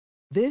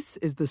This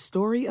is the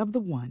story of the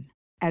one.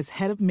 As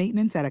head of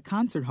maintenance at a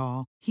concert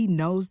hall, he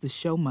knows the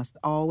show must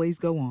always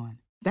go on.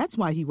 That's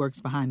why he works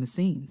behind the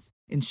scenes,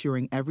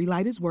 ensuring every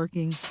light is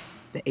working,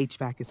 the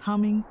HVAC is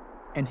humming,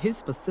 and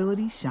his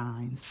facility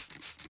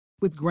shines.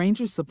 With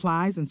Grainger's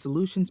supplies and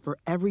solutions for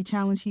every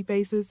challenge he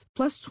faces,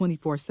 plus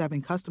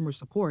 24/7 customer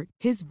support,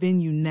 his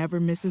venue never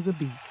misses a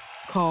beat.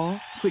 Call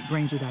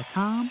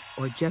quickgrainger.com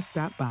or just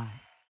stop by.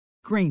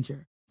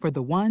 Grainger, for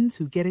the ones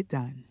who get it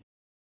done.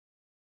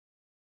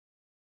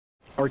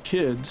 Our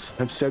kids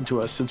have said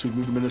to us since we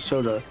moved to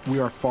Minnesota, we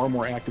are far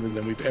more active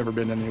than we've ever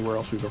been anywhere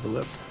else we've ever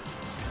lived.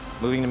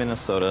 Moving to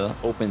Minnesota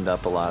opened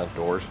up a lot of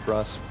doors for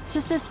us.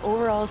 Just this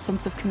overall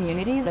sense of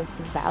community, the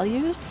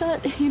values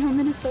that,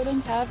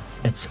 Minnesotans have.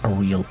 It's a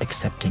real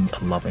accepting,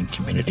 loving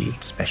community,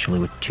 especially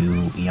with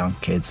 2 young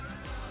kids.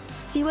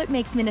 See what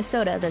makes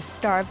Minnesota the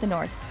star of the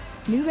North.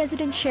 New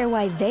residents share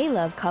why they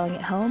love calling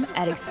it home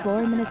at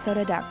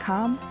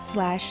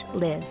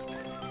exploreminnesota.com/live.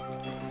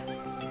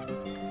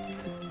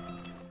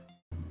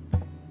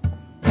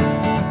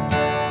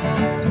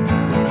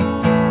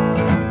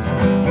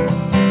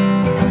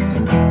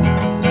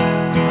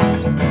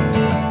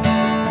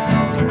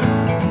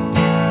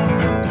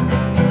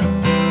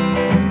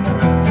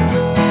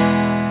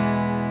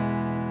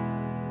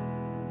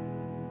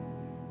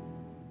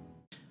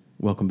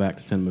 Welcome back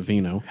to Cinema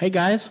Vino. Hey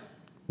guys,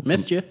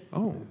 missed you.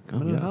 Oh,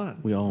 coming in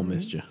hot. We all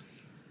missed you.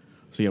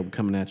 So we're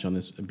coming at you on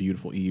this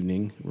beautiful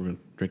evening. We're going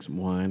to drink some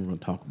wine. We're going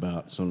to talk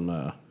about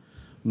some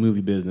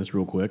movie business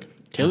real quick.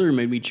 Taylor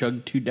made me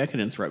chug 2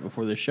 Decadents right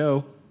before the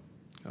show.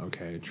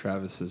 Okay,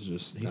 Travis is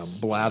just now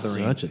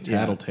blathering. Such a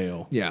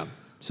tattletale. Yeah.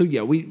 So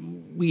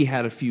we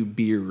had a few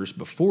beers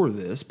before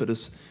this, but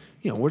it's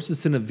what's the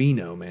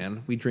Cinevino,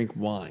 man? We drink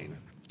wine.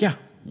 Yeah.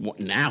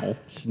 What now?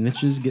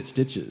 Snitches get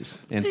stitches,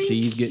 and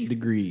C's get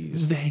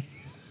degrees.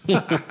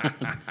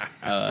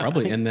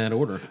 Probably in that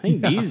order. I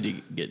think D's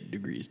get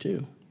degrees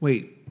too.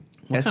 Wait,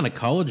 what kind of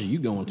college are you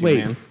going to,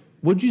 wait, man?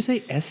 What'd you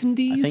say? S and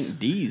D's? I think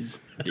D's.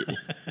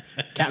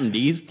 Captain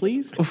D's,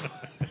 please.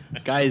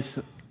 Guys,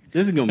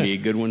 this is going to be a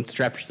good one.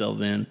 Strap yourselves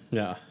in.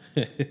 Yeah.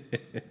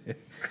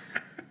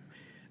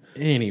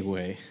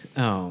 Anyway,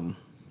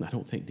 I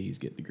don't think D's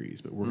get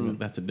degrees, but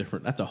that's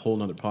a whole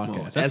nother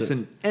podcast.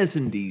 Well, S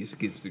and D's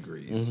gets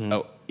degrees. Mm-hmm.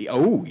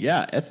 Oh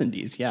yeah, S and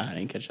D's. Yeah, I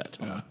didn't catch that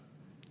till.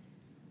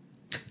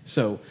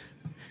 So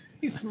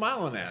he's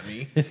smiling at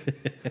me.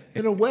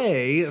 In a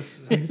way,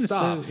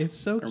 stop. It's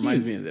so cute. It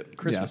reminds me of the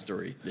Christmas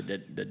story.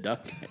 The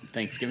duck at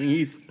Thanksgiving.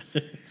 He's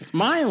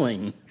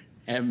smiling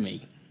at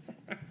me.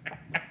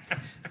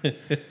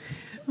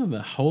 What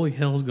the holy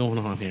hell's going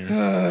on here?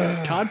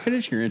 Todd,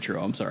 finish your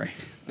intro. I'm sorry.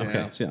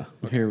 Okay, so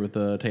we're here with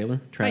Taylor,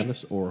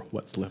 Travis, or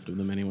what's left of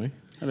them anyway.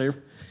 Hello.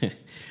 So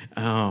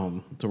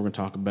we're going to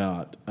talk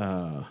about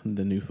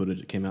the new footage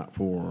that came out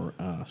for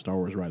Star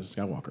Wars Rise of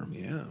Skywalker.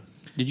 Yeah.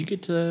 Did you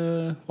get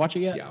to watch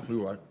it yet? Yeah, we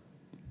watched.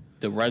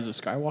 The Rise of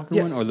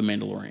Skywalker one or The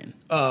Mandalorian?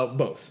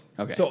 Both.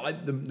 Okay. So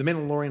the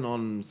Mandalorian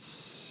on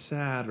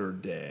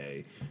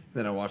Saturday,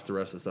 then I watched the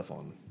rest of the stuff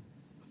on.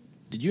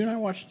 Did you and I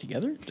watch it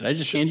together? Did I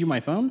just hand you my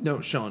phone? No,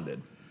 Sean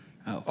did.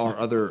 Oh, our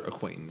other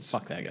acquaintance.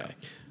 Fuck that guy.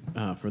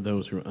 For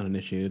those who are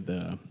uninitiated,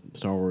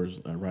 Star Wars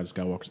Rise of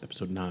Skywalker is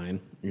Episode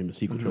 9 in the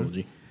sequel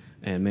trilogy,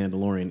 and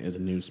Mandalorian is a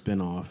new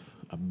spin-off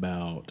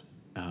about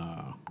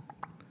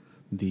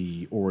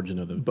the origin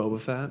of the... Boba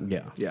Fett?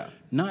 Yeah.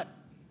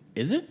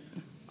 Is it?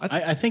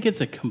 I think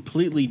it's a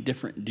completely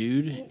different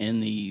dude in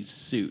the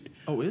suit.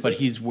 Oh, is it? But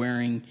he's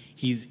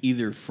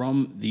either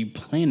from the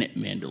planet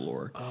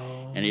Mandalore,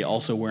 and he's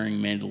also wearing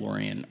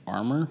Mandalorian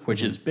armor,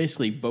 which is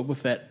basically Boba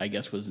Fett, I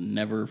guess, was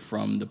never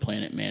from the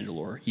planet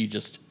Mandalore. He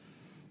just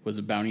was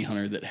a bounty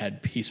hunter that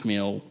had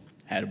piecemeal,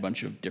 had a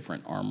bunch of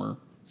different armor,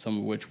 some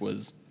of which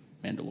was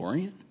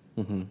Mandalorian.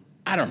 Mm-hmm.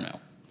 I don't know.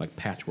 Like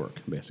patchwork,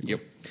 basically.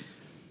 Yep.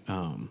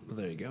 Well,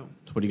 there you go.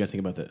 So what do you guys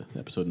think about the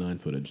Episode 9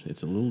 footage?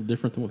 It's a little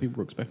different than what people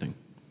were expecting.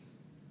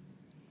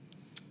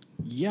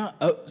 Yeah,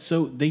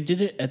 so they did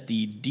it at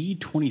the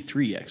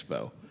D23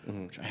 Expo,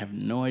 which I have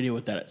no idea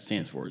what that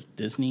stands for. Is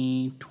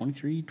Disney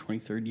 23,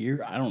 23rd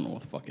year? I don't know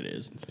what the fuck it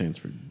is. It stands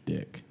for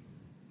Dick.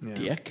 Yeah.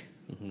 Dick?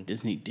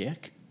 Disney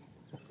Dick?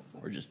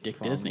 Or just Dick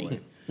Probably. Disney?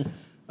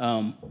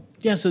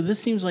 Yeah, so this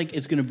seems like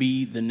it's going to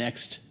be the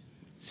next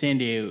San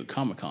Diego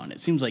Comic-Con. It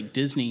seems like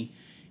Disney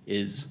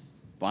is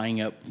buying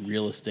up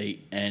real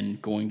estate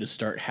and going to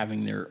start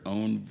having their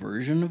own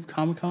version of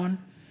Comic-Con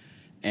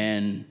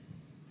and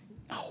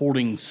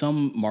holding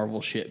some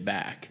Marvel shit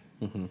back.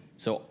 Mm-hmm.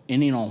 So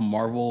any and all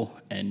Marvel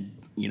and,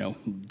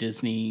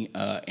 Disney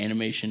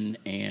animation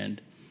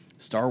and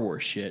Star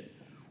Wars shit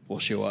will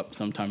show up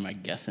sometime, I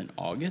guess, in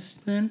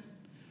August then.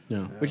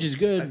 Yeah. Which is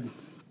good,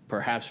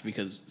 perhaps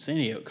because San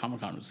Diego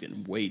Comic-Con was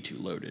getting way too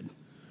loaded.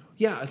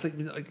 Yeah, it's like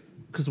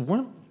because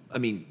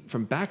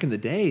from back in the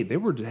day, they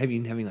were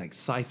having like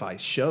sci-fi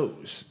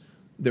shows.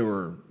 They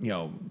were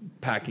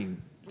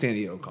packing San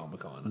Diego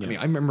Comic-Con.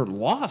 Yeah. I remember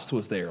Lost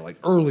was there like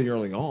early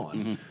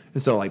on,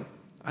 and so like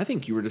I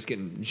think you were just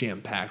getting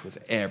jam packed with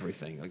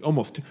everything. Like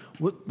almost,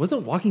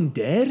 wasn't Walking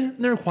Dead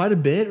in there quite a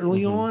bit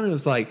early on? It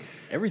was like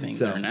Everything's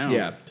there now.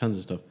 Yeah, Tons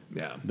of stuff.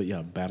 Yeah. But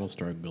yeah,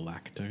 Battlestar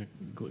Galactica.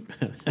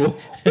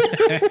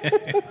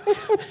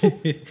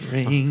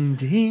 ring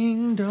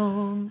ding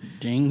dong.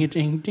 Ding a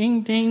ding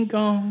ding ding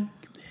gong.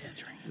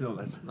 That's right. No,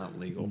 that's not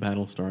legal.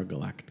 Battlestar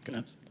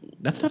Galactica.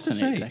 That's tough to less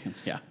than 8 say.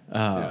 seconds. Yeah.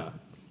 Yeah.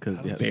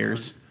 Because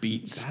Bears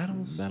beats.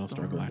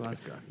 Battlestar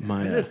Galactica.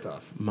 Yeah, it is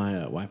tough.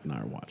 My wife and I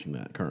are watching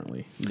that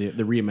currently. The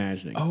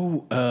reimagining.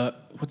 Oh,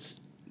 what's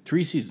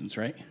 3 seasons,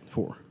 right?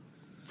 4.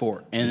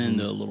 4, and then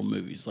the little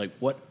movies. Like,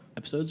 what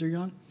episodes are you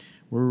on?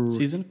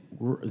 Season?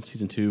 We're in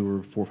season 2.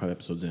 We're 4 or 5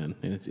 episodes in,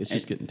 and it's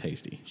just getting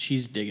tasty.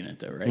 She's digging it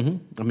though, right?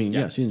 I mean,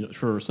 yeah, she enjoys,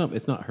 for some.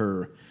 It's not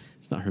her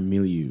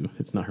milieu.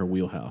 It's not her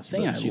wheelhouse. The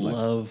thing I she likes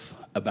it. love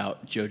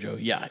about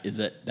JoJo, is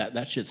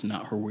that shit's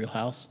not her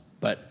wheelhouse,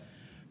 but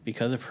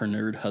because of her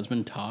nerd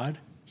husband Todd,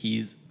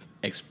 he's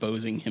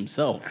exposing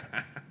himself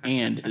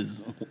and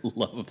his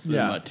love of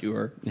cinema to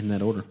her in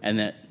that order, and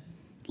that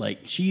like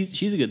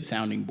she's a good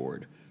sounding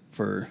board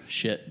for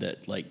shit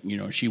that like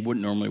she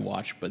wouldn't normally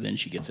watch, but then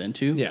she gets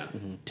into. Yeah,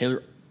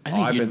 Taylor, I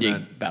think I've you'd been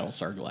dig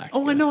Battlestar Galactica.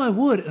 Oh, I know I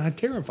would, and I'm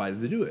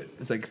terrified to do it.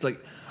 It's like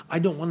I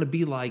don't want to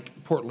be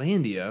like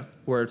Portlandia,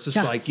 where it's just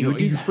like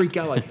you freak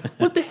out like,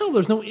 what the hell?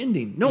 There's no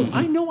ending. No,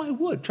 I know I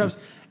would, Travis.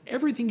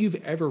 Everything you've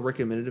ever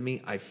recommended to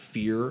me, I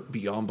fear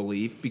beyond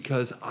belief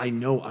because I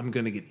know I'm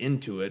going to get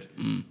into it,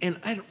 and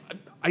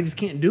I just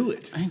can't do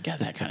it. I ain't got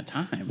that kind of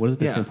time. What is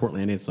this in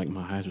Portland? It's like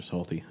my eyes are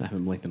salty. I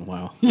haven't blinked in a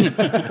while.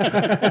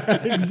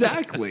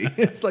 Exactly.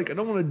 It's like I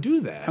don't want to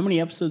do that. How many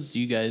episodes do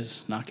you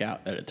guys knock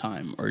out at a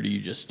time, or do you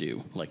just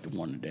do like the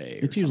one a day?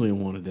 It's usually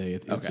one a day.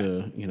 It's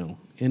Okay.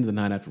 End of the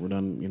night after we're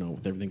done,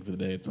 with everything for the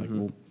day. It's like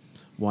we'll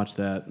watch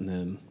that and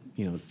then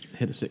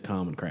hit a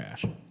sitcom and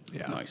crash.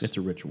 Yeah, Nice. It's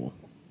a ritual.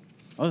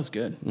 Oh, that's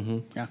good. Mm-hmm.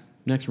 Yeah.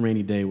 Next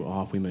rainy day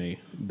off, we may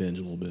binge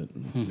a little bit.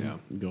 Yeah.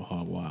 Go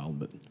hog wild,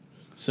 but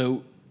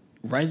So,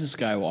 Rise of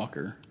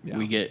Skywalker, Yeah.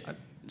 we get,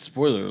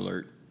 spoiler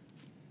alert,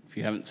 if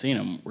you haven't seen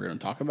them, we're going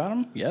to talk about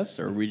them, yes?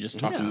 Or are we just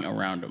talking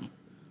around them?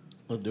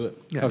 let's do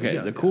it. Yeah, Okay,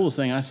 yeah, the coolest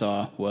thing I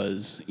saw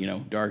was,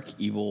 dark,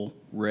 evil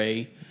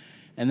Rey.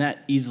 And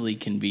that easily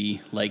can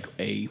be like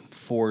a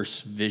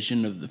Force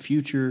vision of the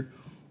future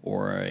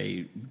or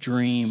a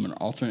dream, an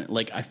alternate.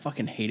 Like, I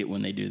fucking hate it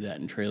when they do that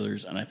in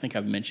trailers. And I think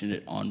I've mentioned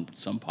it on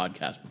some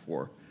podcast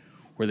before,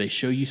 where they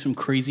show you some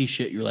crazy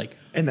shit. You're like,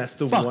 and that's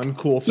the fuck, one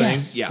cool thing.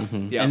 yes. Yeah,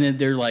 yeah. And then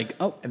they're like,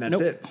 oh, And that's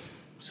nope. it.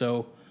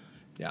 So,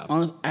 Yeah.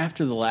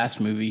 After the last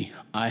movie,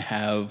 I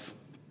have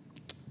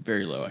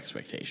very low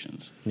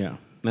expectations. Yeah,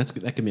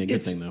 that can be a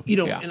good thing though.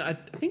 Yeah. And I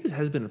think this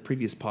has been a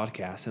previous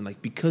podcast, and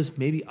like because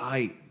maybe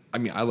I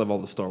love all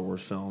the Star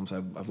Wars films.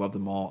 I've loved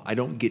them all. I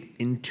don't get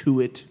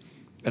into it.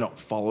 I don't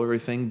follow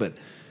everything, but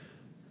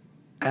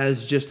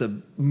as just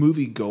a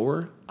movie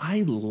goer,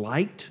 I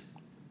liked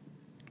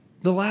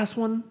the last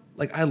one.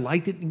 Like I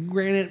liked it.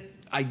 Granted,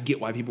 I get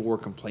why people were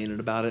complaining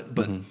about it,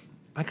 but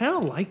I kind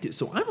of liked it.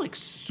 So I'm like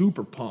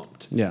super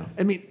pumped. Yeah.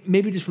 I mean,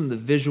 maybe just from the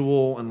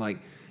visual and like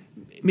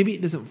maybe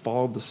it doesn't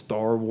follow the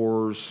Star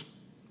Wars,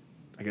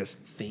 I guess,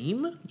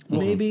 theme.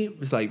 Maybe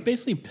it's like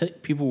Basically,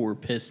 people were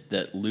pissed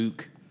that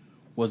Luke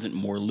wasn't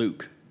more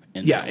Luke.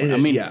 In Yeah, that one. I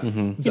and- mean,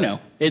 yeah.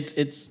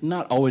 it's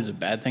not always a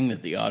bad thing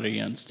that the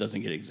audience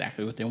doesn't get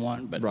exactly what they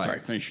want. But sorry,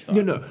 finish your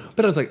thought. No.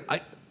 But I was like,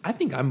 I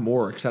think I'm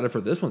more excited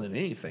for this one than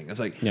anything. It's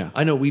like, Yeah.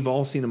 I know we've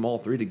all seen them all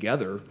three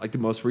together. Like the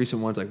most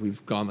recent ones, like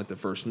we've gone like the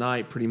first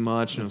night pretty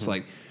much. And it's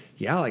like,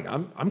 yeah, like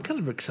I'm kind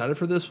of excited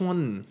for this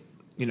one.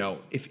 And,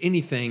 if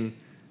anything,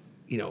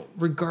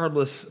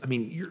 regardless, I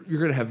mean, you're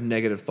going to have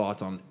negative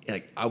thoughts on,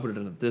 like, I would have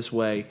done it this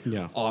way.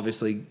 Yeah.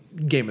 Obviously,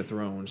 Game of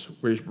Thrones,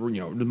 where,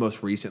 the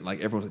most recent, like,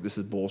 everyone's like, this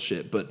is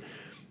bullshit. But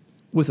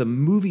with a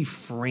movie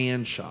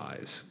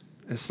franchise,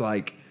 it's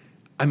like,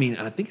 I mean,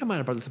 I think I might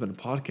have brought this up in a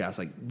podcast.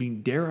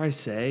 Like, dare I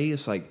say,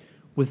 it's like,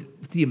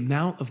 with the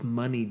amount of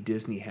money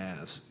Disney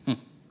has,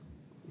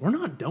 we're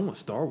not done with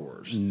Star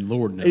Wars.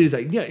 Lord no. It is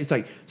like, it's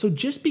like, so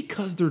just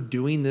because they're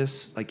doing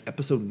this, like,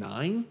 episode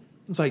 9,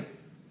 it's like,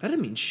 that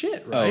didn't mean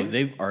shit, right? Oh,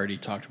 they've already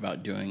talked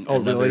about doing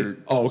Oh, another really?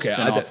 Oh, okay.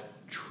 spin-off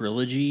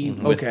trilogy.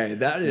 with Okay,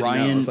 that I didn't know. I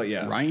Ryan was like,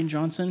 yeah. Ryan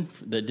Johnson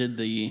that did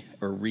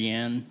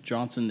Rianne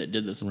Johnson that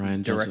did this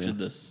Ryan Johnson, directed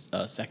this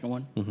second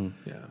one.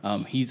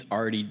 Yeah. He's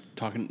already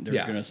talking. They're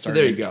Yeah. going to So start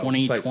there in you go. It's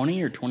like-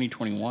 2020 or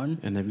 2021.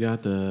 And they've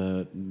got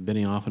the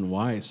Benioff and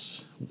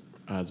Weiss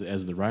as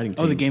the writing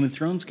team. Oh, the Game of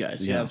Thrones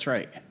guys. Yeah, Yeah. that's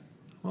right.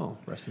 Oh,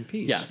 rest in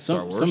peace. Yeah,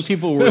 Star some Wars.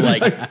 people were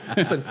like,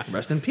 It's like,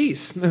 rest in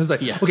peace. It was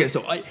like, Yeah. okay,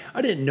 so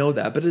I didn't know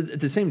that, but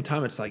at the same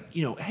time, it's like,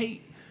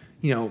 hey,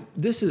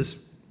 this is,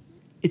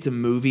 it's a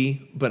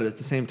movie, but at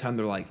the same time,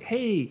 they're like,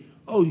 hey,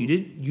 oh, you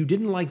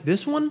didn't like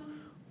this one?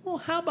 Well,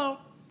 how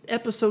about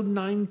episode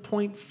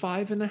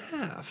 9.5 and a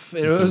half?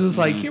 And it was just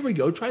like, here we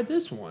go, try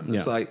this one.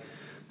 It's Yeah. like,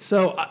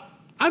 so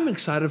I'm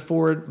excited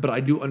for it, but I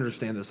do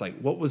understand this, like,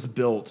 what was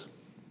built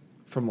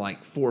from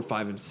like 4,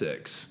 5, and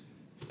 6.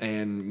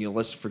 And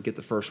let's forget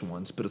the first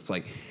ones, but it's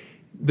like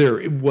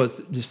it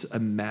was just a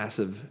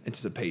massive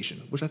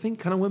anticipation, which I think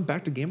kind of went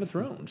back to Game of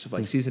Thrones, of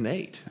like season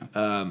 8.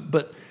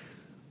 But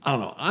I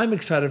don't know. I'm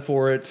excited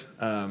for it.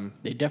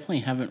 They definitely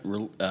haven't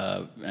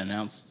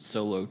announced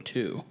Solo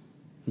 2.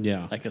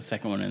 Yeah. Like a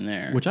second one in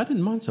there. Which I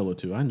didn't mind Solo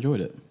 2. I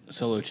enjoyed it.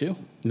 Solo 2?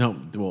 No,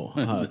 well,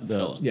 the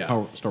Solo.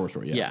 Star Wars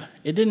story, yeah. Yeah.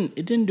 It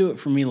didn't do it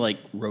for me like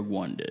Rogue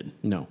One did.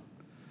 No.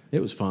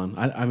 It was fun.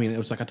 I mean, it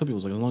was like I told people, it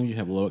was like, as long as you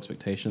have low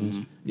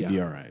expectations, you'll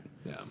be all right.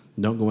 Yeah.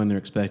 Don't go in there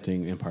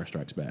expecting Empire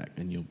Strikes Back,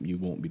 and you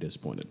won't be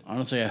disappointed.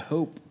 Honestly, I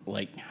hope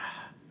like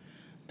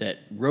that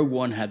Rogue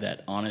One had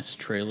that honest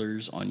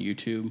trailers on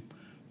YouTube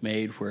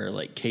made where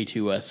like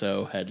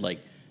K2SO had like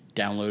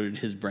downloaded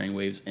his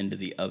brainwaves into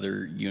the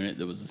other unit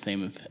that was the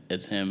same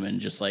as him and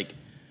just like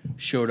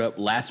showed up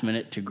last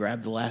minute to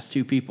grab the last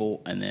 2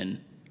 people and then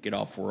get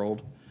off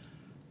world.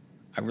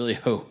 I really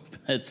hope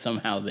that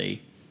somehow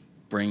they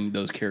bring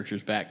those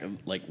characters back.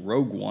 Like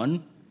Rogue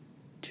One,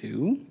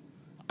 2,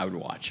 I would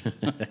watch.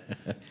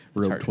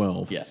 Rogue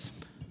 12. Yes.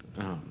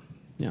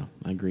 Yeah,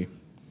 I agree.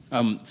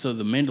 So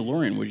The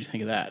Mandalorian, what do you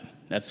think of that?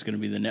 That's going to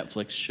be the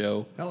Netflix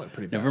show. That looked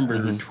pretty bad. November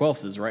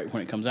 12th is right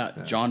when it comes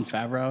out. John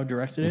Favreau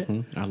directed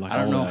it. I like I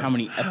don't all know that. how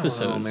many I don't know,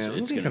 episodes man.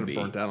 it's I'm going to kind be.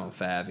 of burnt out on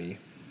Favy.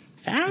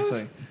 Fav? It's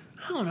like,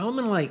 I don't know. I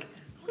mean, like,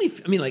 how many,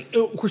 I mean, like,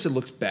 of course it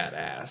looks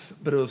badass,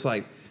 but it was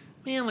like,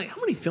 man, like, how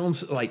many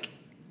films, like,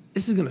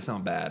 this is going to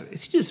sound bad.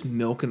 Is he just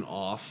milking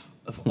off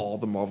of all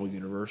the Marvel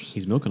Universe?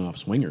 He's milking off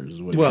swingers.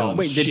 Is what Well, he does.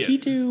 Wait, did shit. he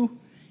do...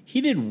 He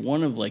did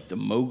one of like the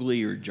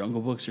Mowgli or Jungle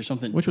Books or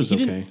something. Which was he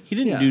okay. He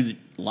didn't Yeah. do the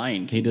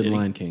Lion King. He did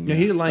Lion King. No,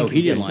 he did Lion Oh, King.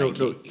 he did Yeah, Lion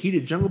no, King. he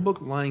did Jungle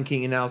Book, Lion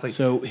King, and now it's like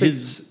So it's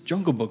his like,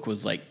 Jungle Book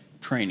was like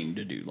training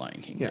to do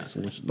Lion King. yeah.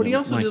 Basically. But he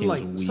also Lion did King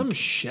like was weak. some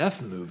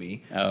chef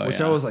movie, Oh, which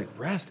yeah. I was like,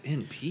 rest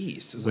in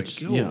peace. It was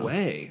Which, like, go yeah,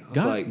 away. I was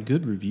got like,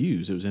 good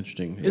reviews. It was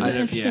interesting. It was an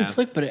interesting yeah.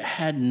 flick, but it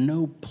had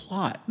no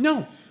plot.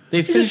 no.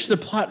 They finished the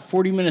plot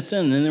 40 minutes in,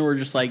 and then they were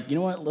just like, you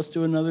know what, let's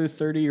do another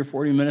 30 or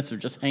 40 minutes of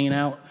just hanging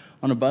out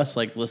on a bus,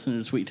 like listening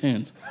to sweet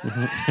tunes.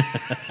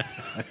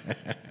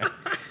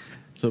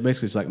 So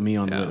basically, it's like me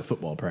on the way Yeah. to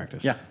football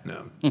practice. Yeah.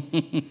 No. But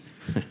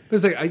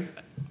it's like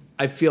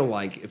I feel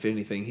like if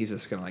anything, he's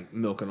just kind of like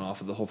milking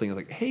off of the whole thing.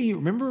 Like, hey,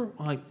 remember,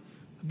 like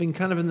I've been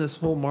kind of in this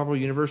whole Marvel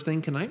Universe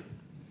thing. Can I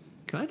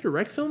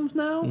direct films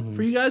now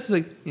for you guys? It's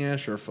like, yeah,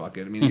 sure, fuck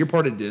it. I mean, you're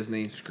part of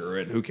Disney. Screw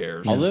it. Who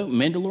cares? Although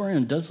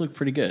Mandalorian does look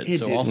pretty good. it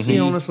So did. I'll see.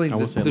 Honestly, I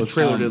will say it the looks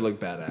trailer strong. did look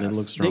badass. It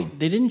looks They, strong.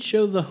 they didn't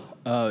show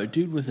the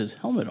dude with his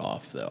helmet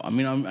off, though. I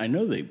mean, I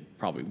know they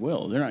probably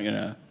will. They're not going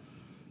to,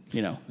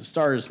 the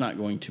star is not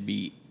going to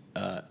be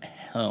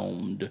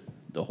helmed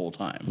the whole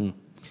time.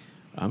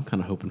 I'm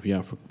kind of hoping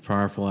for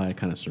Firefly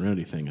kind of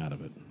Serenity thing out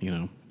of it.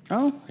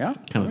 Oh, yeah.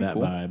 Kind of Very that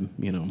cool.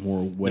 vibe.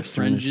 More The Western.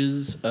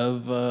 fringes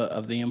of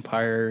the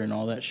Empire and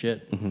all that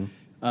shit.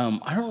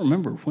 I don't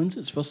remember. When's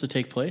it supposed to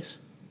take place?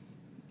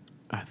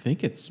 I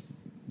think it's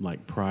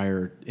like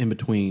prior, in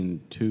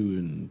between 2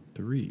 and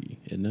 3,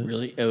 isn't it?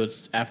 Really? Oh,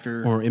 it's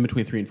after... Or in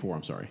between 3 and 4.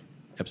 I'm sorry.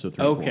 Episode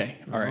 3. Okay.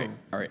 All right.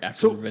 After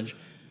So- the Revenge.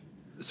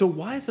 So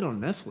why is it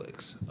on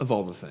Netflix of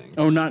all the things?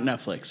 Oh, not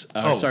Netflix.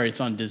 Oh. Sorry, it's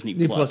on Disney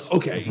Disney Plus. Plus.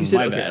 Okay, you said-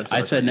 My okay, bad. I'm sorry,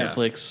 I said yeah.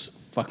 Netflix.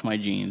 Fuck my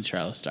jeans,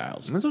 Charlie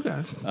Styles. That's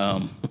okay.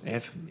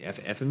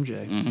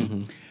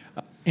 FMJ.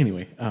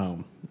 Anyway,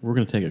 we're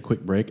going to take a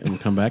quick break and we'll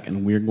come back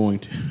and we're going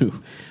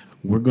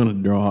to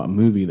draw a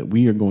movie that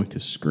we are going to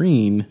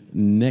screen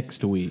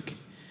next week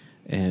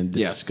and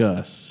Yes.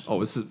 discuss.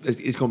 Oh, it's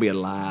going to be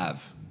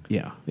alive.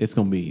 Yeah, it's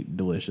going to be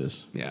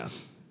delicious. Yeah.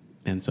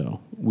 And so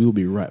we will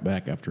be right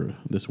back after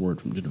this word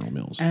from General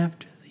Mills.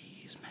 After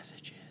these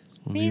messages,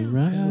 We'll be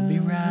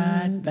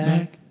right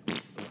back.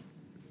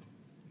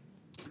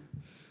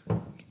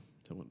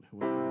 So what-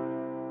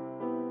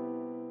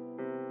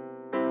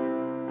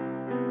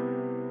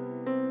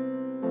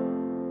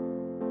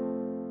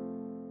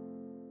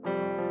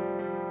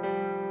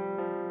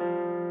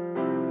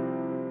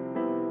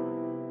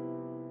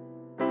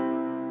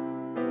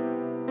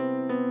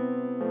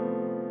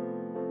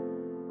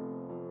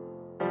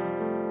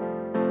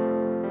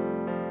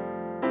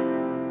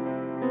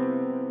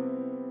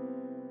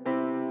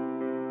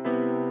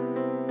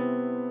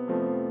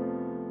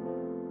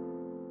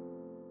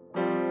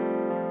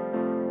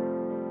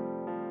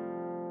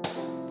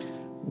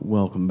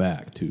 Welcome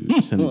back to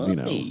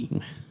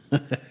Cinevino.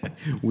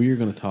 We are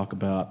going to talk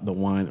about the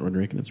wine that we're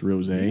drinking. It's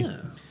rosé. Yeah.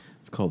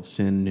 It's called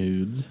Sin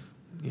Nudes.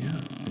 Yeah.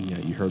 And yeah,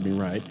 you heard me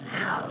right.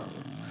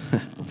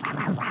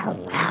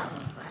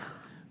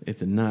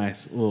 It's a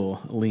nice little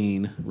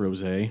lean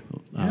rosé.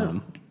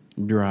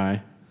 Dry,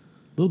 a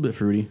little bit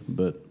fruity,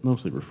 but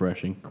mostly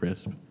refreshing,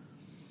 crisp.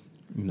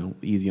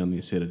 Easy on the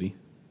acidity.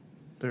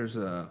 There's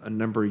a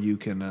number you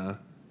can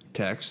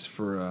text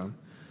for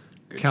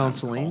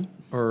counseling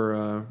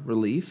or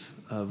relief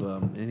of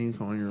anything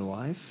going on in your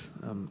life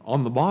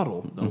on the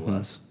bottle, no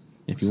less.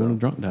 If you want a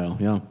drunk dial,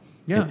 yeah.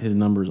 Yeah. His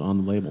number's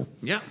on the label.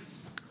 Yeah.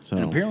 So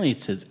And apparently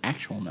it's his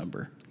actual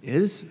number. It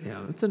is.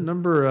 Yeah, it's a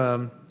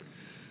number.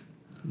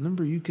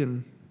 Number you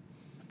can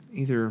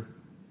either.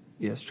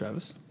 Yes,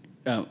 Travis.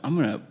 I'm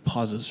going to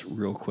pause this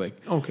real quick.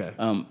 Okay.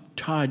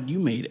 Todd, you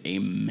made a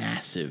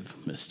massive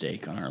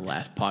mistake on our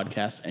last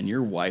podcast, and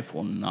your wife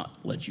will not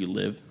let you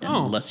live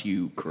unless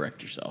you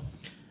correct yourself.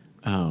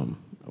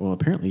 Well,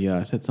 apparently, yeah,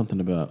 I said something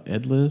about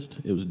Ed List.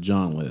 It was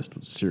John List,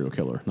 was a serial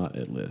killer, not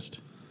Ed List.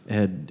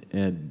 Ed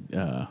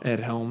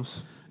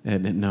Helms.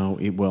 No,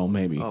 well,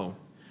 maybe. Oh.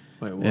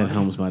 Wait, what? Ed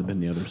Helms might have been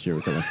the other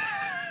serial killer.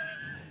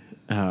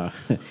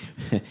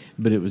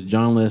 But it was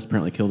John List,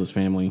 apparently killed his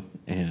family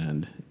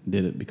and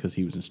did it because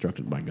he was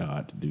instructed by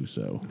God to do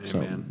so.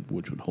 Amen.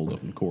 Which would hold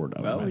up in court. I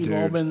would Well, imagine. we've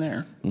all been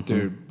there.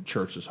 Dude,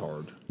 church is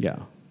hard. Yeah.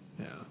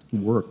 Yeah.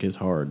 Work is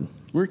hard.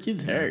 Work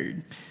is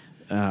hard.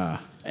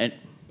 And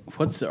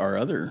what's our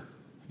other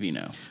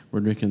vino?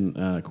 We're drinking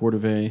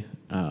Cordovet,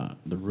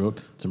 the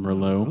Rook. It's a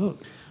Merlot.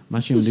 I'm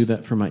actually going to do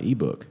that for my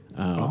ebook.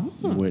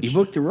 Which You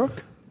booked the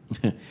Rook?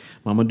 I'm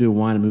going to do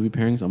wine and movie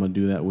pairings. I'm going to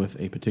do that with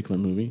a particular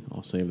movie.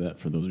 I'll save that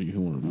for those of you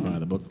who want to buy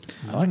the book.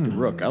 I like the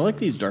Rook. I like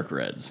these dark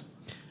reds.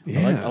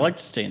 Yeah. I like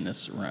to stay in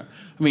this round.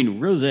 I mean,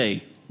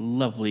 rosé,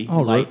 lovely,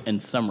 light, and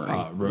summery.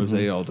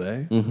 Rosé all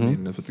day. I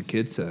mean, that's what the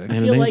kids say. And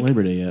it feel ain't like-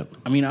 Labor Day yet.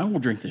 I mean, I will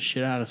drink the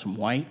shit out of some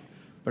white,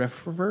 but I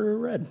prefer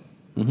red.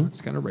 It's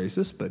kind of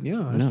racist, but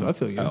yeah, I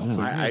feel you. Oh,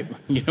 So, I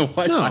you know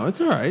what? no, it's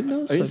all right.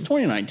 No, It's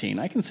 2019.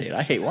 I can say it.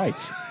 I hate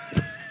whites.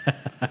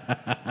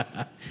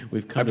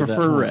 We've I covered that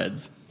prefer one.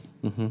 reds.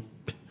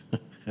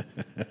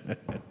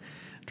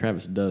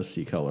 Travis does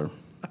see color.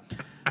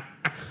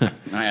 I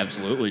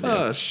absolutely do.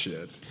 oh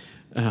shit.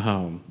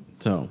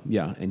 So,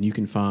 yeah, and you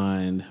can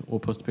find, we'll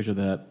post a picture of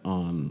that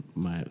on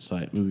my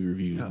site,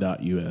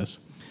 moviereviews.us.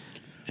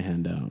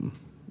 And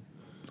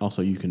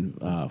also, you can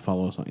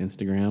follow us on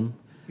Instagram,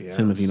 Yes.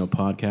 Cinema Vino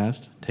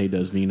Podcast. Tay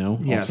does Vino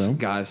Yes, also.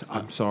 guys,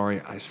 I'm sorry.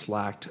 I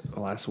slacked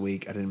last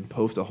week. I didn't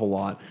post a whole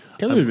lot.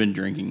 Taylor's been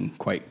drinking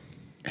quite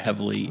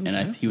heavily,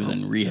 and he was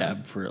in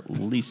rehab for at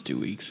least 2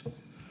 weeks.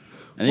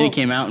 And then he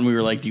came out, and we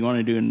were like, "Do you want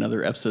to do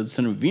another episode of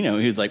Cinema Vino?"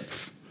 He was like,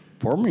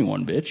 "Pour me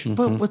one, bitch."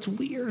 But what's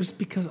weird is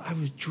because I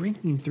was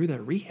drinking through that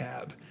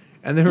rehab.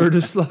 And they were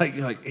just like,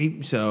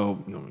 hey,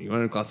 so, you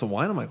want a glass of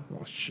wine? I'm like,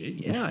 well,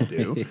 shit, yeah, I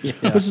do.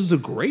 This is a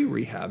great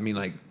rehab. I mean,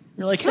 like,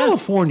 You're like,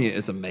 California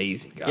is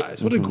amazing,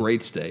 guys. What a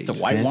great state. It's a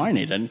white wine.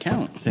 It doesn't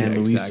count. San Yeah,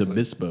 Luis exactly.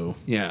 Obispo.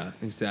 Yeah,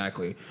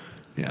 exactly.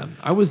 Yeah.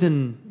 I was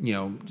in,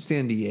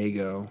 San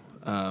Diego.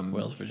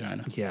 Whale's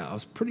vagina. Yeah, I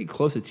was pretty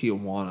close to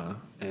Tijuana.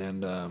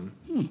 And,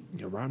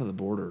 right on the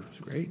border. It was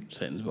great.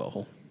 Satan's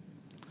butthole.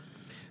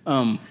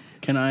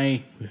 Can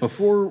I,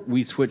 before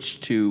we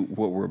switch to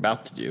what we're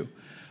about to do,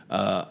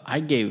 I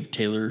gave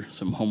Taylor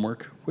some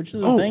homework, which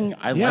is a thing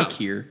I yeah. like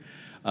here,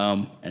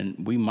 and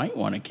we might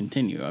want to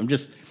continue.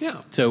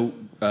 Yeah. So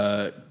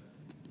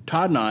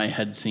Todd and I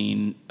had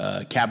seen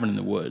Cabin in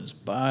the Woods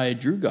by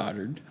Drew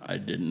Goddard. I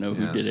didn't know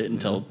who did it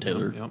until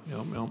Taylor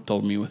Yep.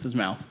 told me with his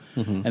mouth.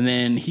 And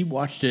then he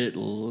watched it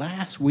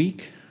last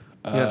week.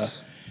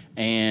 Yes.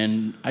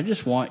 And I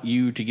just want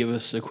you to give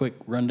us a quick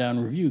rundown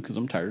review because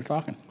I'm tired of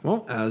talking.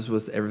 Well, as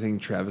with everything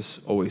Travis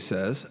always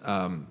says,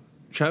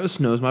 Travis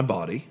knows my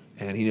body,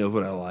 and he knows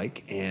what I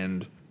like,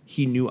 and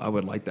he knew I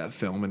would like that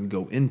film and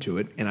go into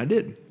it, and I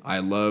did. I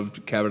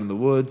loved Cabin in the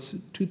Woods,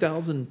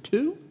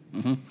 2002?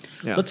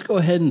 Yeah. Let's go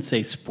ahead and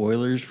say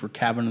spoilers for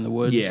Cabin in the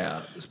Woods Yeah,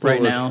 right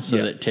spoilers, now so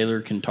yeah. that Taylor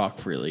can talk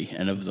freely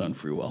and of his own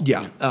free will.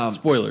 Yeah.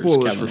 Spoilers Spoilers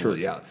Cabin for in the sure,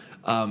 Woods. yeah.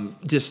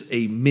 Just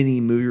a mini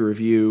movie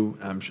review,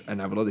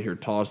 and I would love to hear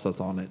Todd's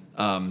thoughts on it.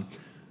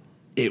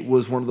 It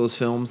was one of those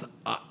films.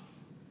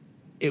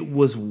 It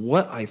was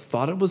what I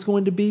thought it was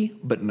going to be,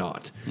 but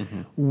not.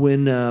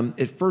 When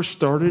it first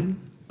started,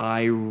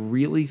 I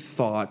really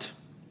thought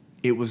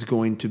it was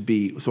going to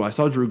be. So I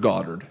saw Drew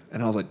Goddard,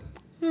 and I was like,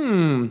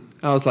 I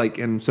was like,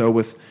 and so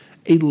with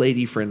a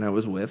lady friend I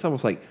was with, I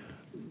was like,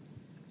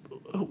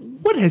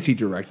 what has he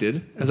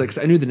directed? I was like, 'cause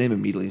I knew the name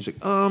immediately. He's like,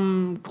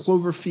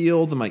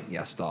 Cloverfield. I'm like,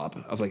 yeah, stop.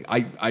 I was like,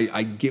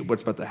 I get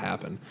what's about to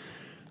happen.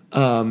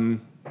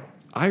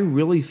 I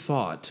really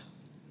thought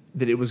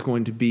that it was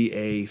going to be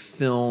a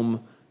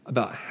film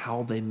about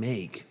how they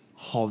make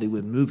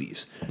Hollywood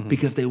movies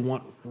because they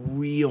want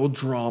real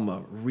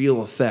drama,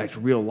 real effect,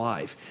 real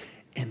life.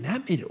 And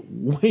that made it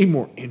way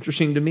more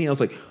interesting to me. I was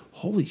like,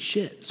 holy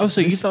shit. Oh,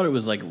 so you thought it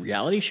was like a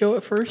reality show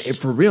at first?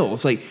 For real.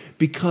 It's like,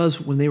 because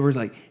when they were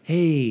like,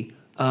 hey,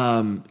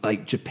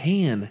 like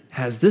Japan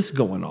has this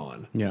going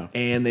on. Yeah.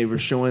 And they were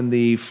showing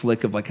the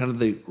flick of like kind of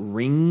the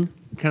Ring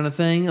kind of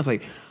thing. I was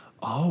like,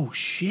 oh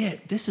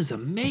shit, this is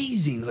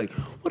amazing. Like,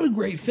 what a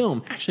great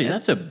film. Actually,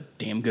 that's a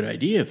damn good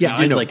idea. If Yeah, you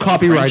did I know. like a prank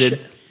Copyrighted.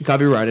 show-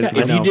 Copyrighted. Yeah,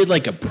 I if know. you did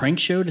like a prank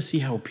show to see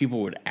how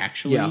people would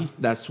actually. Yeah,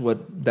 that's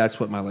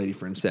what my lady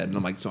friend said. And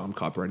I'm like, so I'm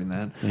copywriting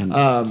that. And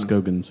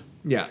Skogans.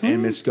 Yeah,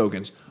 and Mitch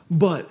Skogans.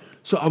 But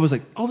so I was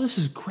like, oh, this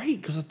is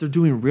great because they're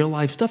doing real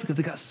life stuff because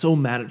they got so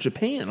mad at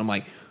Japan. I'm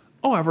like,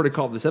 oh, I've already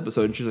called this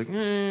episode. And she's like,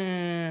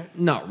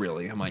 not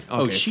really. I'm like,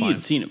 okay, she fine.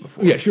 had seen it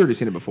before. Yeah, she already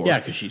seen it before. Yeah,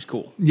 because she's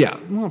cool. Yeah,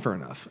 well, fair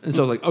enough. And so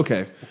I was like,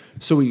 okay.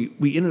 So we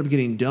ended up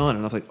getting done, and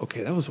I was like,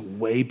 okay, that was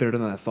way better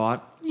than I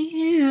thought.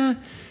 Yeah.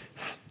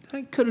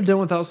 I could have done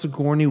without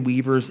Sigourney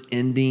Weaver's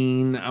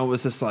ending. I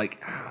was just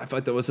like, I felt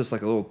like that was just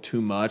like a little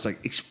too much. Like,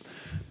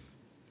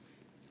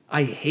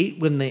 I hate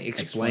when they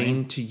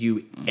explain to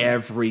you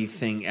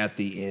everything at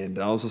the end.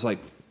 I was just like,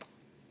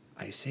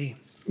 I see.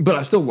 But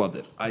I still loved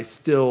it. I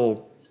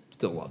still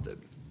loved it.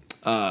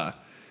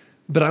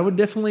 But I would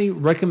definitely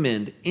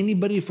recommend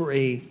anybody for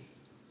a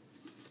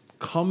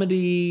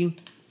comedy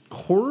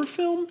horror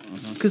film,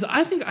 because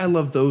I think I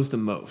love those the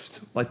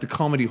most, like the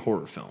comedy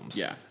horror films.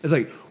 Yeah. It's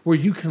like where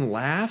you can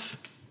laugh,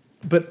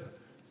 but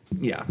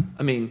yeah,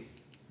 I mean,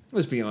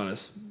 let's be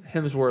honest.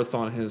 Hemsworth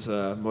on his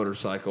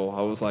motorcycle,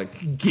 I was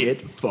like,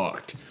 get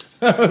fucked.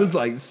 I was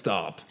like,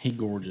 stop. He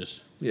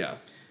gorgeous. Yeah.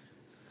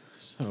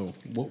 So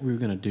what we're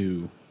gonna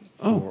do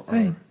for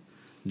our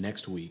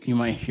next week? You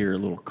might hear a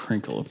little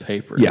crinkle of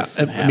paper. Yeah, that's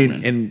I mean,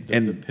 happening.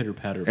 and The pitter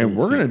patter. and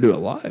we're gonna do it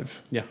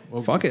live. Yeah.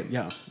 Well, Fuck it.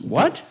 Yeah.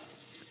 What?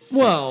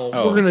 Well,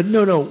 Oh. we're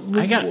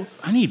gonna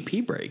I need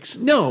pee breaks.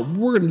 we're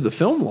gonna do the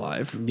film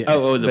live. Yeah.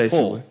 Oh, the basically.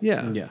 pull.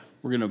 Yeah. Yeah.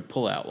 We're gonna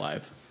pull out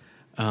live.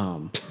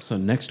 So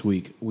next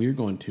week we're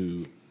going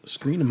to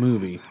screen a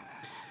movie.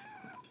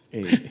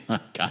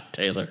 God,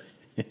 Taylor.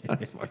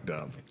 That's fucked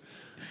up.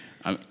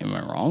 Am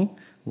I wrong?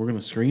 We're going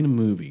to screen a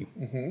movie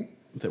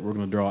that we're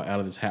going to draw out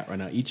of this hat right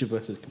now. Each of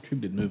us has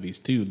contributed movies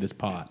to this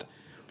pot.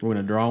 We're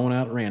going to draw one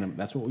out at random.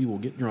 That's what we will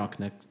get drunk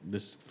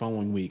this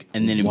following week.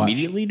 And then Watch-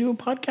 immediately do a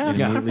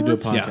podcast? and immediately do a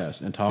afterwards?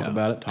 podcast and talk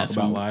about it. Talk That's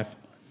about one- life.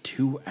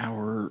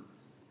 2-hour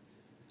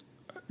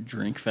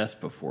drink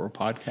fest before a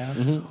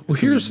podcast. Well,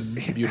 here's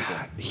Beautiful.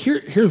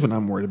 Here's what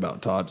I'm worried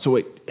about, Todd. So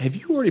wait, have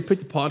you already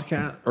picked a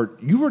podcast, or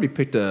you've already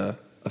picked a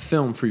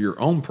film for your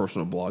own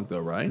personal blog, though,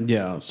 right?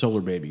 Yeah,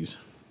 Solar Babies.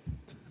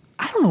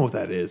 I don't know what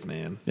that is,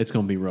 man. It's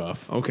going to be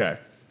rough. Okay.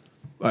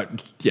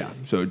 Yeah.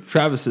 So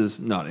Travis is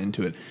not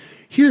into it.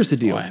 Here's the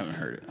deal. Oh, I haven't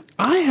heard it.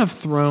 I have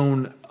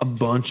thrown a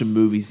bunch of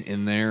movies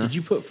in there. Did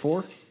you put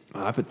 4?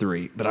 I put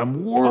 3, but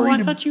I'm Oh, worried.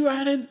 I thought you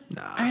added.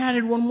 I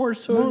added one more,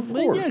 so Well,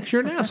 4. yeah, 'cause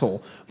you're an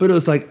asshole. But it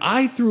was like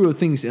I threw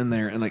things in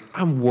there, and like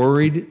I'm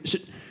worried.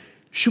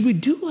 Should we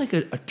do like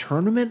a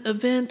tournament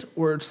event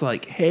where it's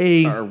like,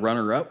 hey, Or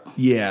runner up.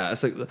 yeah,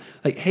 it's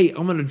like hey,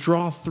 I'm gonna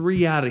draw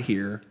 3 out of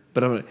here,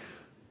 but I'm gonna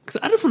because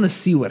I just want to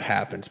see what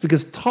happens.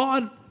 Because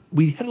Todd,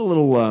 we had a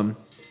little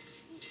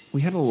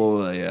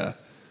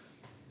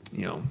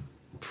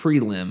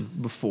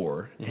prelim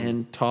before,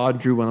 and Todd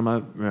drew one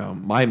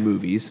of my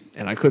movies,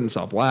 and I couldn't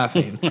stop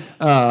laughing.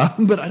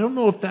 But I don't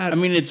know if that. I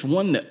mean, it's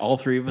one that all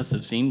 3 of us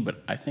have seen,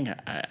 but I think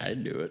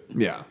I'd do it.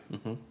 yeah.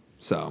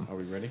 So Are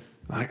we ready?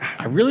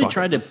 I really fuck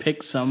tried it. to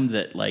pick some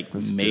that like do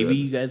maybe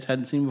it. you guys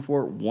hadn't seen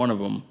before. One of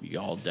them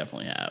y'all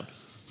definitely have.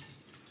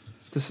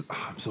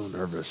 I'm so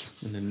nervous.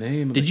 In the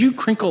name of Did you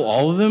crinkle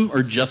all of them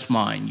or just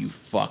mine? You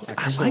fuck.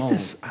 I like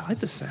this. I like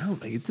the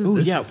sound. Like, Oh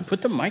yeah,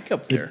 put the mic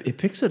up there. It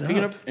picks it Pick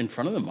it up. up in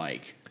front of the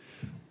mic.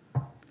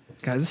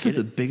 Guys, this is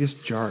the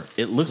biggest jar.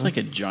 It looks like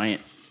a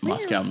giant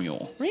Moscow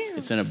Mule.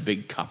 It's in a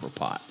big copper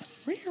pot.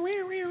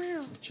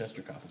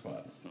 Chester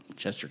Copperpot?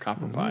 Chester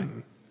copper pie.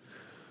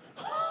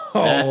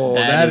 Oh,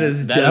 that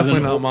is definitely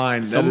an- not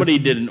mine. That Somebody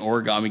is- did an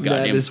origami That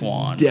goddamn is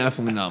swan.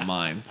 definitely not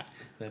mine.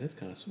 That is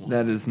kind of small.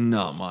 That is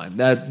not mine.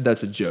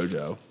 That's a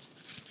JoJo.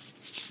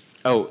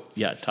 Oh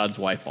yeah, Todd's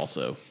wife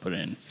also put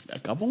in a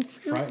couple.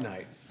 Fright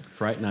Night.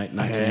 Fright Night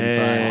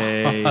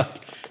 1985.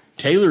 Hey,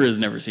 Taylor has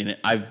never seen it.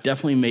 I've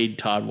definitely made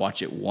Todd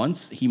watch it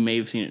once. He may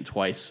have seen it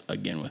twice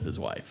again with his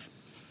wife.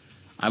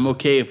 I'm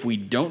okay if we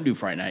don't do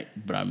Fright Night,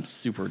 but I'm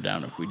super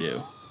down if we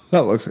do.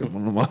 that looks like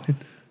one of mine.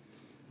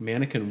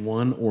 Mannequin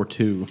 1 or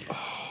 2.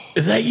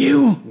 Is that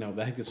you? No,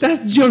 that's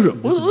That's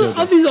JoJo.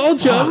 Are these all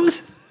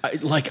Joes?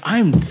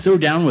 I'm so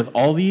down with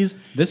all these.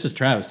 This is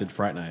Travis did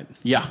Fright Night.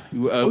 Yeah.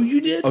 Oh,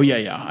 you did? Oh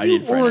yeah. I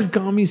did Fright Night.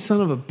 Origami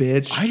son of a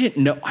bitch. I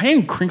didn't know. I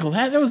didn't crinkle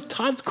that. That was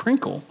Todd's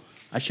crinkle.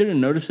 I should have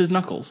noticed his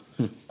knuckles.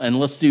 And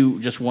let's do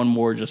just one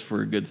more just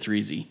for a good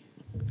threesy.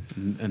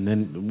 And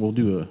then we'll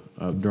do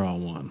a draw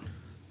one.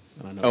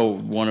 Oh,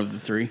 one of the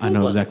 3? I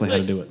know exactly how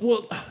to do it.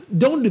 Well,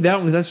 don't do that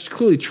one. That's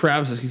clearly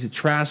Travis's. He's a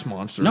trash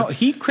monster. No,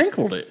 he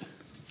crinkled it.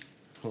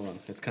 Hold on,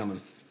 it's coming.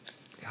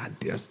 God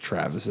damn, that's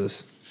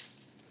Travis's.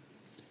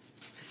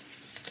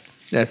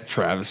 That's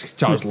Travis.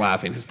 Charles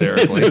laughing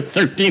hysterically. The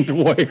 13th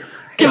warrior.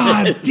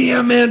 God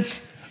damn it!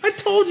 I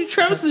told you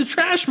Travis is a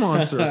trash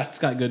monster. It's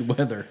got good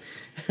weather.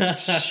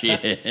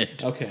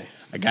 Shit. Okay.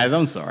 Guys,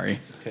 I'm sorry.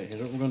 Okay,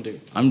 here's what we're gonna do.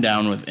 I'm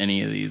down with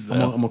any of these, I'm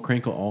though. gonna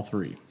crinkle all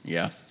 3.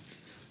 Yeah.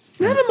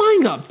 None of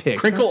mine got picked.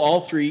 Crinkle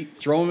all 3,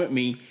 throw them at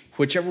me.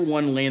 Whichever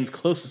one lands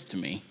closest to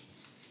me.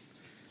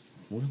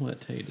 We'll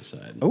let Tay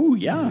decide. Oh,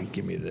 yeah.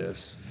 Give me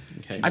this.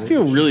 Okay. I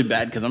feel really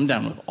bad because I'm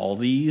down with all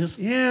these.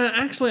 Yeah,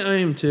 actually, I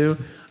am too.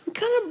 I'm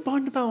kind of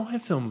bummed about my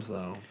films,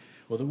 though.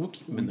 Well, then we'll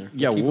keep them in there.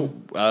 Yeah, keep we'll,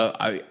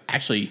 them.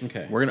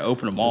 okay. We're going to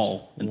open them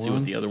all and see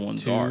what the other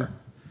ones 2, are.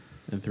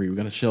 and 3. We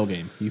got a shell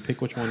game. You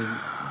pick which one.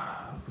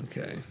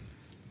 Okay.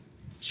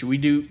 Should we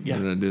do? I'm Yeah.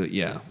 gonna do it.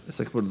 Yeah, it's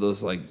like one of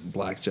those like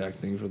blackjack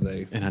things where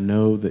they. And I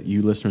know that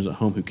you listeners at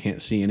home who can't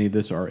see any of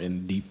this are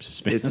in deep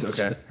suspense. It's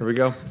okay. Here we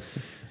go.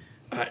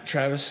 All right,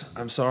 Travis.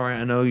 I'm sorry.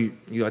 I know you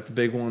like the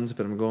big ones,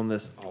 but I'm going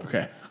this. Oh,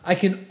 Okay. I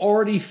can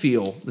already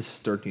feel this is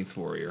 13th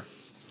Warrior.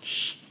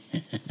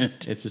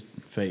 It's just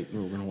fate.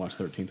 We're going to watch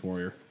 13th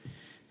Warrior.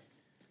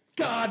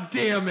 God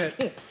damn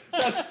it.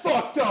 That's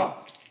fucked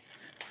up.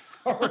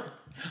 Sorry.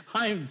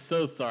 I'm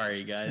so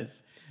sorry,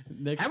 guys.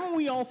 Haven't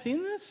we all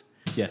seen this?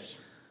 Yes.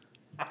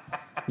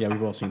 Yeah,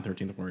 we've all seen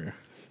 13th Warrior.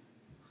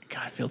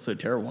 God, I feel so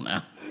terrible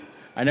now.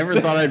 I never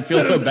thought I'd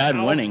feel so bad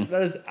winning.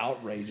 That is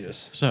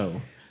outrageous.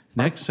 So,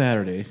 next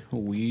Saturday,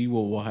 we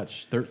will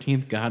watch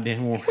 13th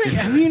goddamn Warrior. Wait,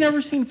 have you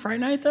never seen Fright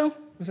Night, though?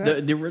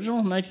 that- The original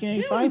I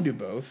 1985? do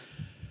both.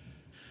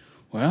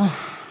 Well,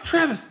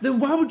 Travis, then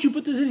why would you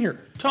put this in here?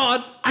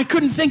 Todd, I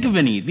couldn't think of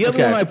any. The other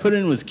Okay. one I put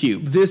in was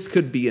Cube. this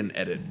could be an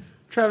edit.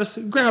 Travis,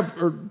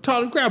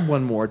 Todd, grab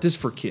one more just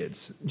for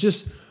kids.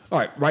 Just, all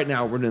right, right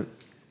now we're going to,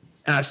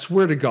 and I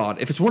swear to God,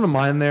 if it's one of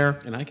mine there,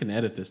 And I can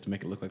edit this to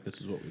make it look like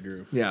this is what we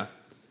drew. yeah.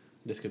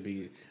 This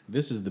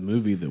is the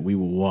movie that we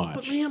will watch.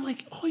 But man,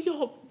 like, oh,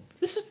 y'all,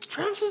 this is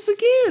Travis's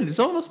again. It's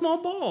on a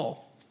small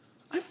ball.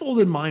 I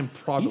folded mine You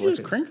properly.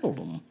 just crinkled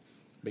them.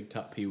 Big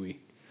Top Pee-wee.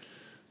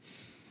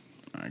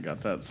 I got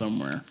that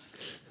somewhere.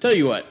 Tell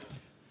you what,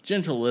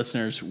 gentle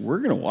listeners, we're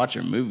going to watch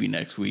a movie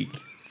next week.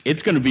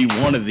 It's going to be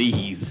one of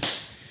these.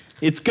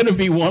 It's going to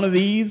be one of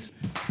these.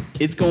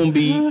 It's going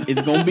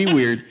to be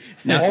weird.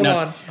 Now,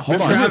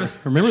 hold on. Travis,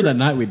 Remember that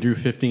night we drew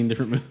 15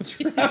 different movies?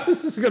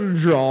 Travis is going to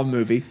draw a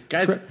movie.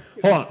 Guys,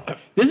 Hold on.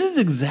 this is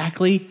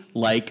exactly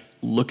like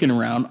looking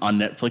around on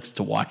Netflix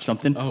to watch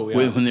something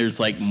when there's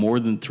like more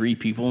than 3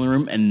 people in the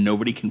room and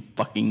nobody can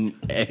fucking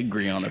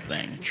agree on a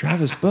thing.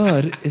 Travis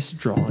Budd is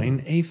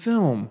drawing a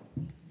film.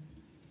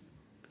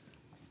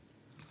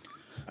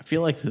 I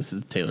feel like this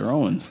is Taylor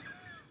Owens.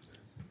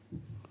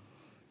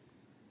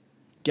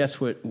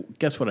 Guess what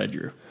I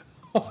drew?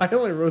 Oh, I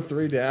only wrote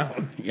 3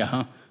 down.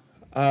 Yeah.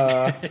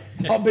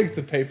 How big's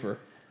the paper?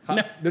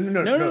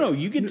 No.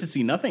 You get to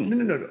see nothing.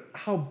 No.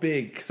 How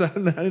big? Because I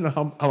don't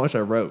know how much I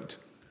wrote.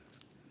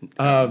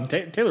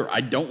 Taylor,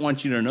 I don't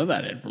want you to know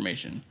that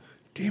information.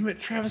 Damn it,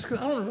 Travis, because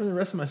I don't remember the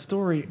rest of my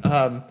story.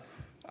 I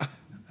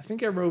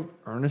think I wrote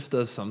Ernest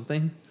does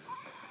something.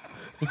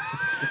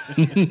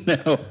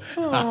 No.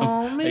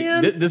 Oh,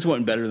 man. This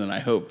went better than I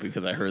hoped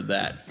because I heard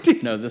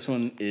that. No, this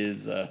one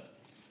is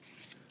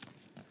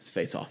it's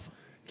Face Off.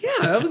 Yeah,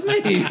 that was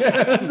me.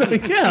 I was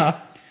like,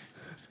 yeah.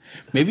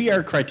 Maybe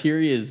our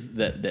criteria is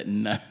that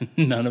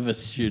none of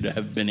us should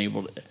have been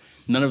able to.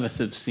 None of us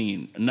have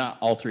seen. Not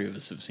all 3 of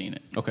us have seen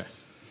it. Okay.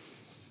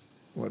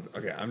 What,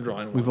 okay, I'm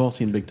drawing one. We've all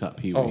seen Big Top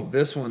Pee-wee. Oh,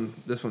 this one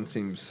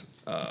seems.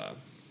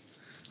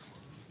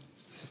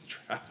 This is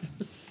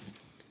Travis.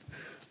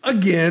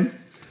 Again.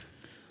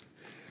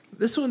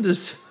 This one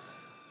just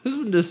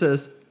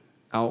says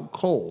out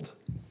cold.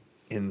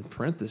 In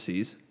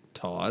parentheses,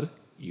 Todd,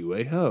 you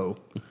a hoe.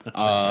 Good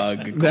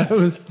call. That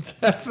was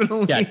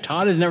definitely. Yeah,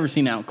 Todd has never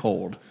seen Out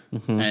Cold,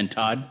 and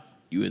Todd,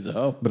 you as a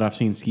hoe. But I've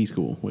seen Ski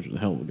School, which was a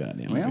hell of a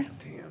goddamn Well, movie.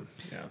 Damn.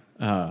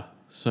 Yeah.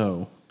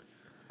 So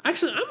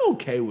Actually, I'm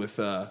okay with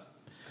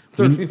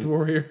 13th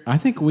Warrior. I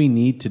think we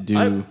need to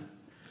do.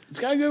 it's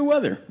got good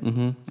weather.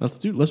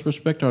 Let's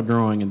respect our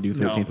drawing and do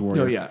 13th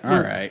Warrior. No, yeah.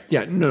 All right.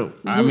 Yeah, no.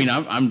 I mean,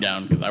 I'm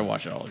down because I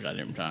watch it all the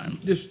goddamn time.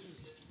 Just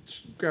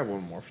grab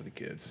one more for the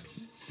kids.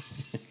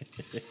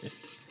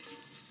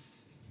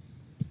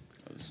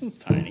 This one's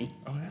tiny.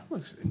 Oh, that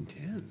looks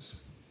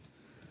intense.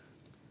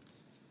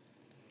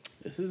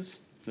 This is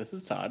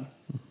Todd.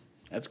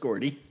 That's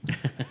Gordy.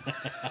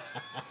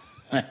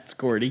 That's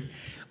Gordy.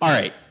 All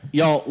right,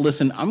 y'all,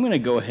 listen, I'm going to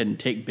go ahead and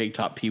take Big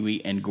Top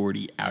Pee-wee and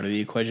Gordy out of the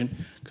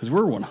equation because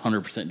we're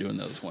 100% doing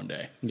those one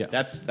day. Yeah.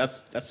 That's a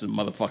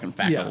motherfucking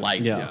fact of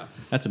life. Yeah.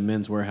 That's a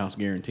Men's Warehouse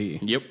guarantee.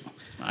 Yep,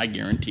 I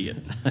guarantee it.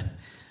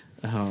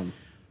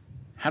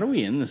 How do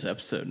we end this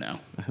episode now?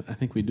 I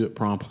think we do it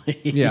promptly.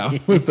 Yeah,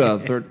 with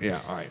third.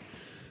 Yeah, all right.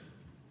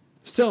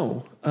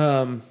 So,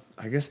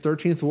 I guess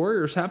 13th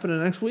Warrior is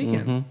happening next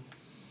weekend.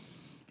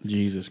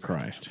 Jesus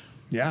Christ.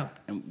 Yeah.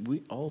 And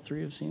we all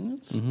 3 have seen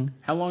this?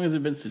 How long has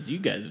it been since you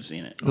guys have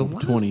seen it?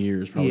 20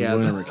 years probably,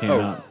 whenever it came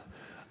out.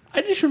 I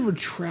just remember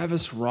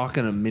Travis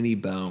rocking a mini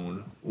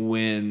bone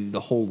when the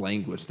whole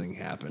language thing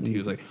happened. He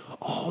was like,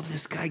 "Oh,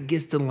 this guy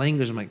gets the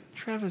language." I'm like,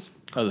 Travis.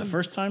 Oh, the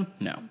first time?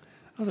 No.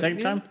 I was Second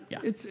like, man, time? Yeah.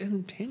 It's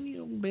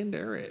Antonio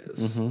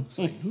Banderas. It's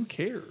like, who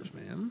cares,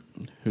 man?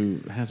 Who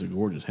has a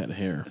gorgeous head of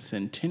hair.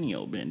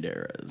 Centennial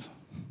Banderas.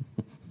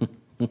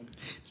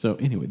 So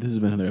anyway, this has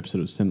been another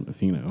episode of Cinema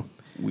Fino.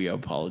 We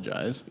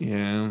apologize.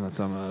 Yeah, that's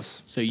on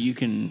us. So you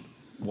can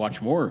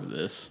watch more of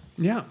this,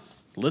 Yeah.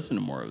 listen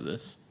to more of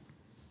this.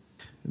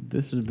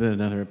 This has been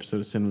another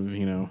episode of Cinema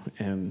Fino,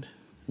 and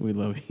we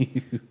love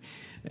you,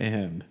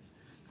 and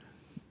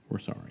we're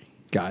sorry.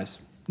 Guys,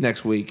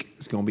 next week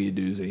is going to be a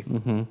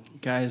doozy.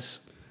 Guys,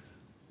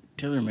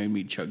 Taylor made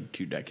me chug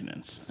 2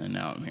 Decadents, and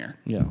now I'm here.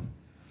 Yeah.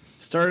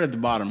 Started at the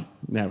bottom.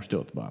 Now we're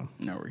still at the bottom.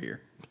 Now we're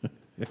here.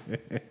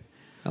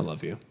 I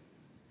love you.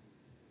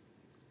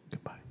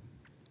 Goodbye.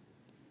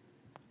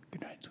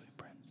 Good night, sweet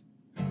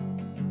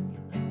friends.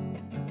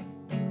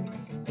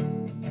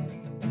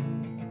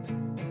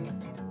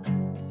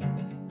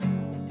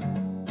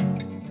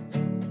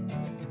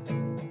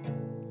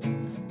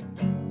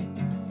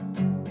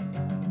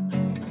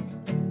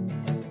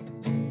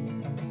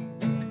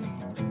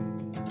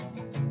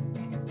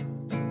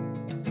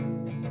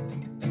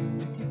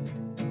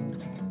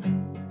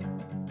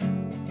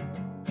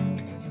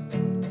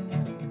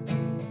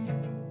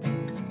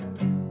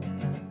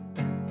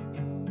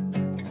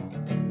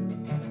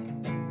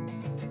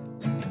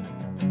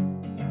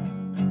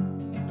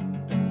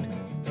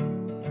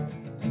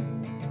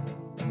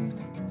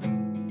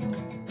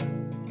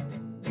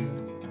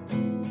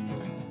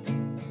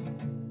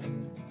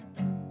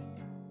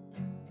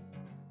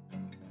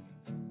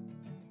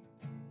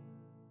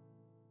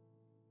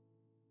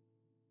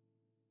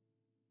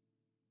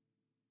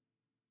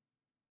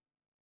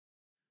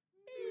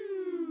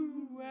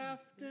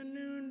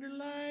 Afternoon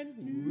delight.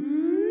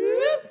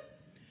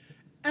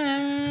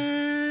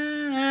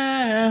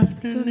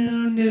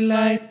 Afternoon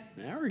delight.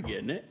 Now we're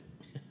getting it.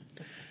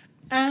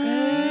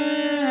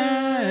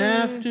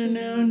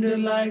 Afternoon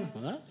delight.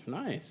 Well, that's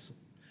nice.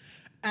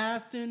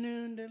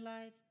 Afternoon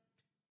delight.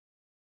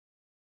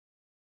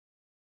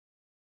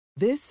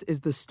 This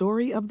is the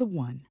story of the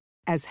one.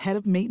 As head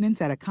of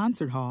maintenance at a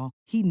concert hall,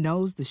 he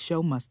knows the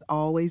show must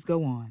always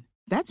go on.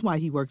 That's why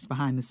he works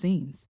behind the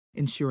scenes,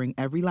 ensuring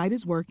every light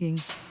is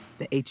working,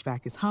 the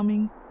HVAC is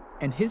humming,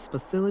 and his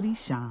facility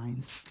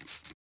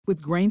shines.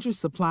 With Grainger's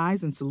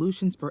supplies and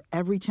solutions for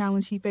every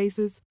challenge he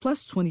faces,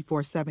 plus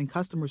 24/7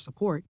 customer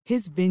support,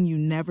 his venue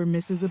never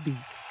misses a beat.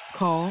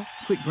 Call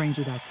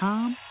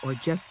quickgrainger.com or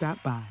just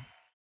stop by.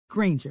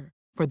 Grainger,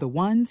 for the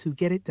ones who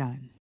get it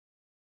done.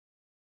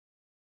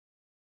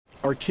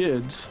 Our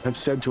kids have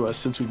said to us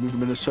since we moved to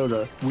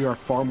Minnesota, we are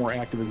far more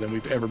active than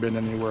we've ever been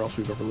anywhere else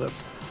we've ever lived.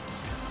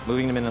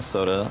 Moving to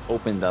Minnesota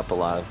opened up a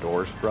lot of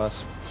doors for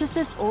us. Just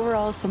this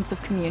overall sense of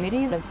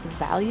community, of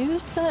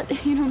values that,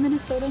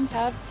 Minnesotans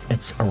have.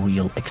 It's a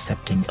real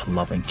accepting,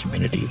 loving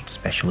community,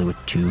 especially with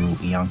 2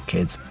 young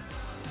kids.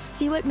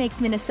 See what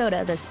makes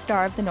Minnesota the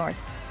star of the North.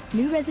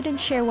 New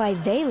residents share why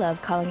they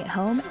love calling it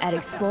home at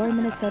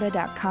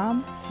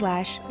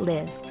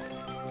exploreminnesota.com/live.